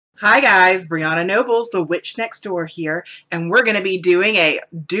Hi guys, Bryonna Nobles, the witch next door here, and we're going to be doing a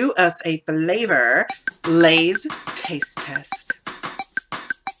Do Us a Flavor Lay's taste test.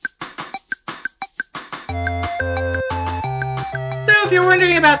 So if you're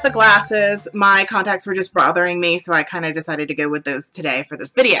wondering about the glasses, my contacts were just bothering me, so I kind of decided to go with those today for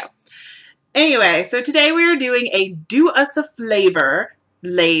this video. Anyway, so today we are doing a Do Us a Flavor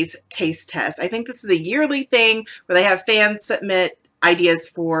Lay's taste test. I think this is a yearly thing where they have fans submit ideas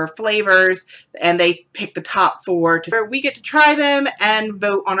for flavors and they pick the top four where we get to try them and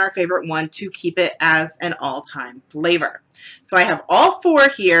vote on our favorite one to keep it as an all-time flavor. So I have all four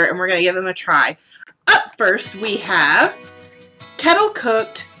here and we're going to give them a try. Up first we have Kettle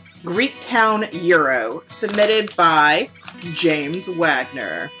Cooked Greektown Gyro, submitted by James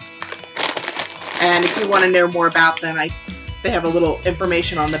Wagner. And if you want to know more about them, they have a little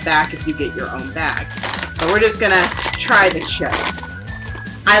information on the back if you get your own bag. But we're just going to try the chip.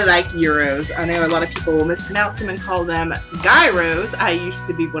 I like gyros. I know a lot of people will mispronounce them and call them gyros. I used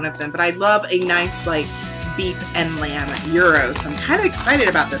to be one of them, but I love a nice like beef and lamb gyro. So I'm kind of excited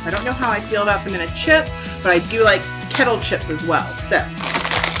about this. I don't know how I feel about them in a chip, but I do like kettle chips as well. So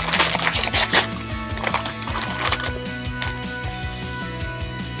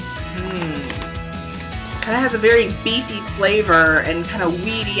kind of has a very beefy flavor and kind of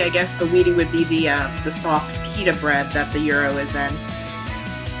weedy. I guess the weedy would be the soft pita bread that the gyro is in.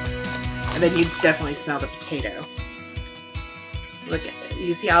 And then you definitely smell the potato. Look at it.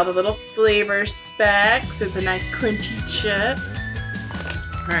 You see all the little flavor specks. It's a nice crunchy chip.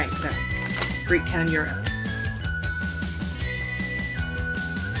 Alright, so Greektown Gyro.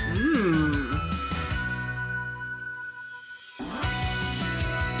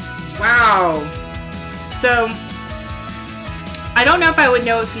 Wow. So, I don't know if I would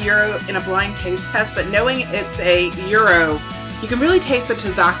know it's a gyro in a blind taste test, but knowing it's a gyro, you can really taste the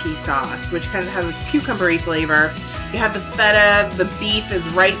tzatziki sauce, which kind of has a cucumbery flavor. You have the feta, the beef is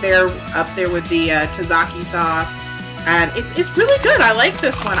right there, up there with the tzatziki sauce, and it's really good. I like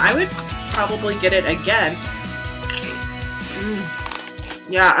this one. I would probably get it again.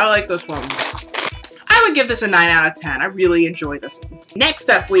 Yeah, I like this one. I would give this a 9 out of 10. I really enjoy this one. Next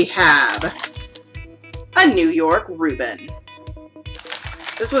up we have a York Reuben.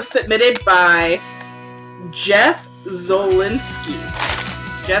 This was submitted by Jeff Zielinski.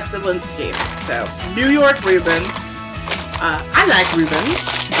 So, York Reuben. I like Reubens.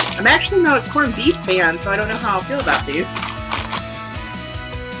 I'm actually not a corned beef fan, so I don't know how I'll feel about these.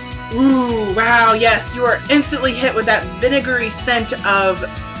 Ooh, wow, yes, you are instantly hit with that vinegary scent of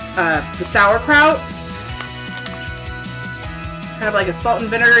the sauerkraut. Kind of like a salt and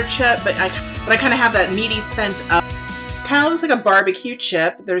vinegar chip, but I kind of have that meaty scent of, kind of looks like a barbecue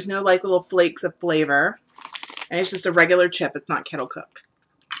chip. There's no like little flakes of flavor. And it's just a regular chip. It's not kettle cooked.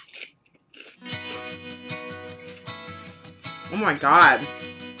 Oh my god.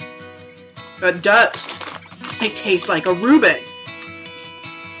 It does. It tastes like a Reuben.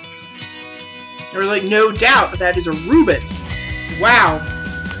 There's like no doubt that is a Reuben. Wow.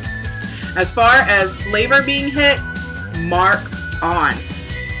 As far as flavor being hit, mark on.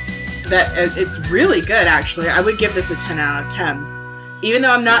 That it's really good actually. I would give this a 10 out of 10. Even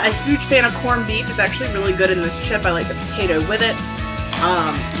though I'm not a huge fan of corned beef, it's actually really good in this chip. I like the potato with it.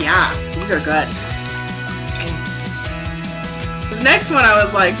 Yeah, these are good. This next one I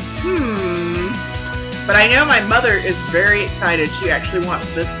was like, But I know my mother is very excited. She actually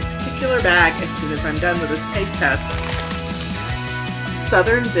wants this particular bag as soon as I'm done with this taste test.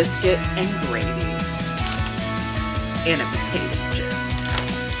 Southern biscuit and gravy. And a potato chip.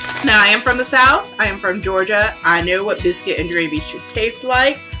 Now, I am from the South. I am from Georgia. I know what biscuit and gravy should taste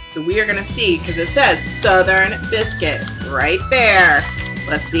like. So we are going to see, because it says Southern biscuit right there.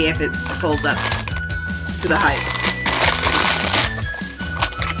 Let's see if it holds up to the hype.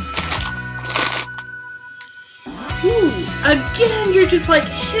 Ooh, again, you're just like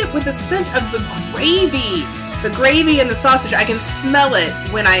hit with the scent of the gravy. The gravy and the sausage, I can smell it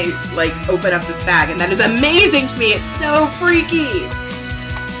when I like open up this bag. And that is amazing to me. It's so freaky.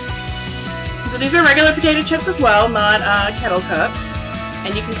 So these are regular potato chips as well, not kettle cooked.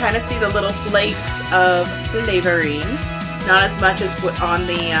 And you can kind of see the little flakes of flavoring. Not as much as put on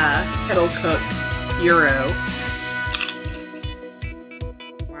the kettle cooked gyro.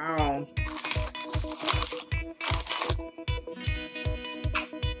 Wow.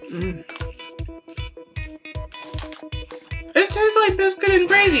 It tastes like biscuit and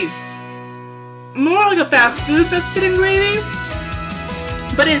gravy. More like a fast food biscuit and gravy.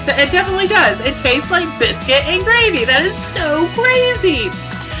 But it definitely does. It tastes like biscuit and gravy. That is so crazy.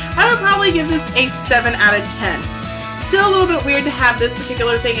 I would probably give this a 7 out of 10. still a little bit weird to have this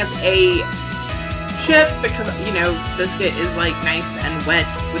particular thing as a chip because, you know, biscuit is like nice and wet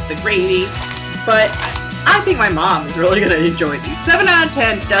with the gravy. But I think my mom is really going to enjoy these. 7 out of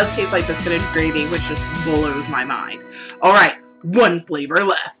 10 does taste like biscuit and gravy, which just blows my mind. Alright, one flavor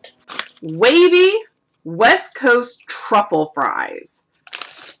left. Wavy West Coast truffle fries.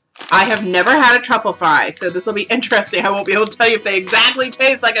 I have never had a truffle fry, so this will be interesting. I won't be able to tell you if they exactly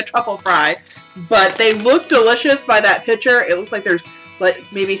taste like a truffle fry, but they look delicious by that picture. It looks like there's like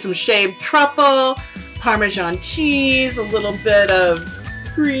maybe some shaved truffle, Parmesan cheese, a little bit of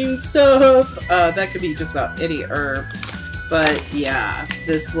green stuff. That could be just about any herb, but yeah,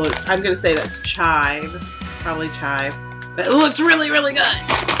 this looks, I'm gonna say that's chive, probably chive, but it looks really, really good.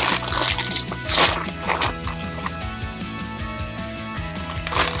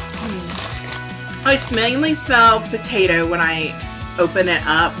 I mainly smell potato when I open it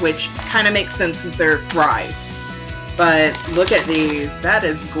up, which kind of makes sense since they're fries. But look at these. That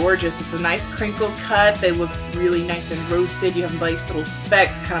is gorgeous. It's a nice crinkle cut. They look really nice and roasted. You have nice little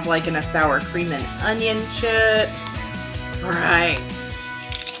specks, kind of like in a sour cream and onion chip. All right.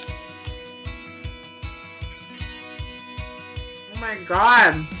 Oh my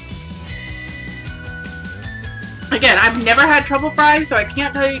God. Again, I've never had truffle fries, so I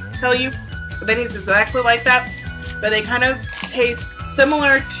can't tell you. They taste exactly like that, but they kind of taste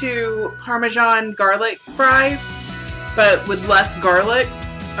similar to Parmesan garlic fries, but with less garlic.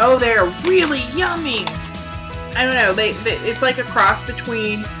 Oh, they are really yummy. I don't know, it's like a cross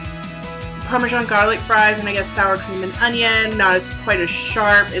between Parmesan garlic fries and I guess sour cream and onion, not as quite as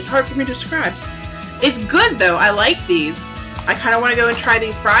sharp. It's hard for me to describe. It's good though, I like these. I kind of want to go and try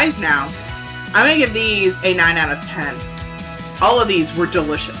these fries now. I'm going to give these a 9 out of 10. All of these were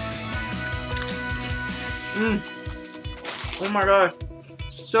delicious. Oh my gosh,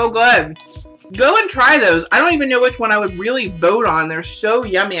 so good. Go and try those. I don't even know which one I would really vote on. They're so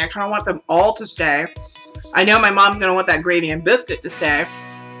yummy. I kind of want them all to stay. I know my mom's gonna want that gravy and biscuit to stay.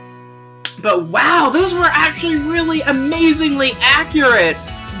 But wow, those were actually really amazingly accurate.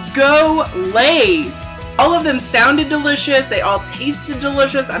 Go Lay's. All of them sounded delicious. They all tasted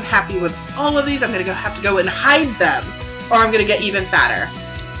delicious. I'm happy with all of these. I'm gonna have to go and hide them or I'm gonna get even fatter.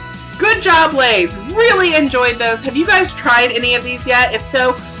 Good job, Lay's. Really enjoyed those. Have you guys tried any of these yet? If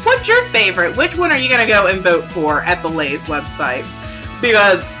so, what's your favorite? Which one are you going to go and vote for at the Lay's website?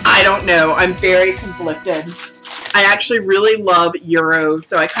 Because I don't know. I'm very conflicted. I actually really love Euros,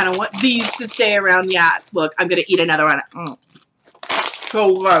 so I kind of want these to stay around. Yeah, look, I'm going to eat another one.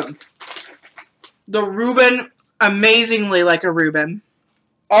 So good. The Reuben, amazingly like a Reuben.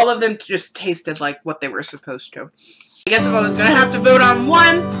 All of them just tasted like what they were supposed to. I guess if I was going to have to vote on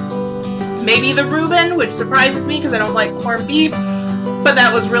one, maybe the Reuben, which surprises me because I don't like corned beef, but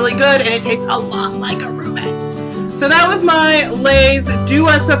that was really good and it tastes a lot like a Reuben. So that was my Lay's Do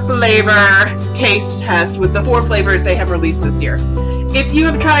Us a Flavor taste test with the 4 flavors they have released this year. If you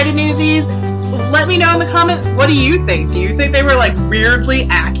have tried any of these, let me know in the comments, what do you think? Do you think they were like weirdly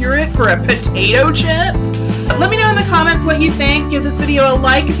accurate for a potato chip? Let me know in the comments what you think. Give this video a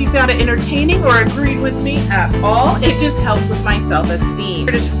like if you found it entertaining or agreed with me at all. It just helps with my self-esteem.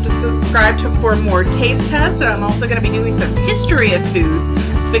 Be sure to subscribe for more taste tests, and I'm also going to be doing some history of foods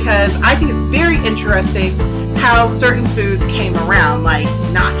because I think it's very interesting how certain foods came around, like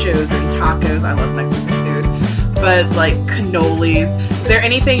nachos and tacos. I love Mexican food, but like cannolis. Is there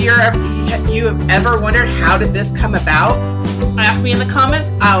anything you have ever wondered, how did this come about? Ask me in the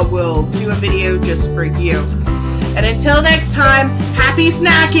comments. I will do a video just for you. And until next time, happy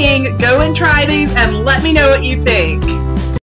snacking. Go and try these and let me know what you think.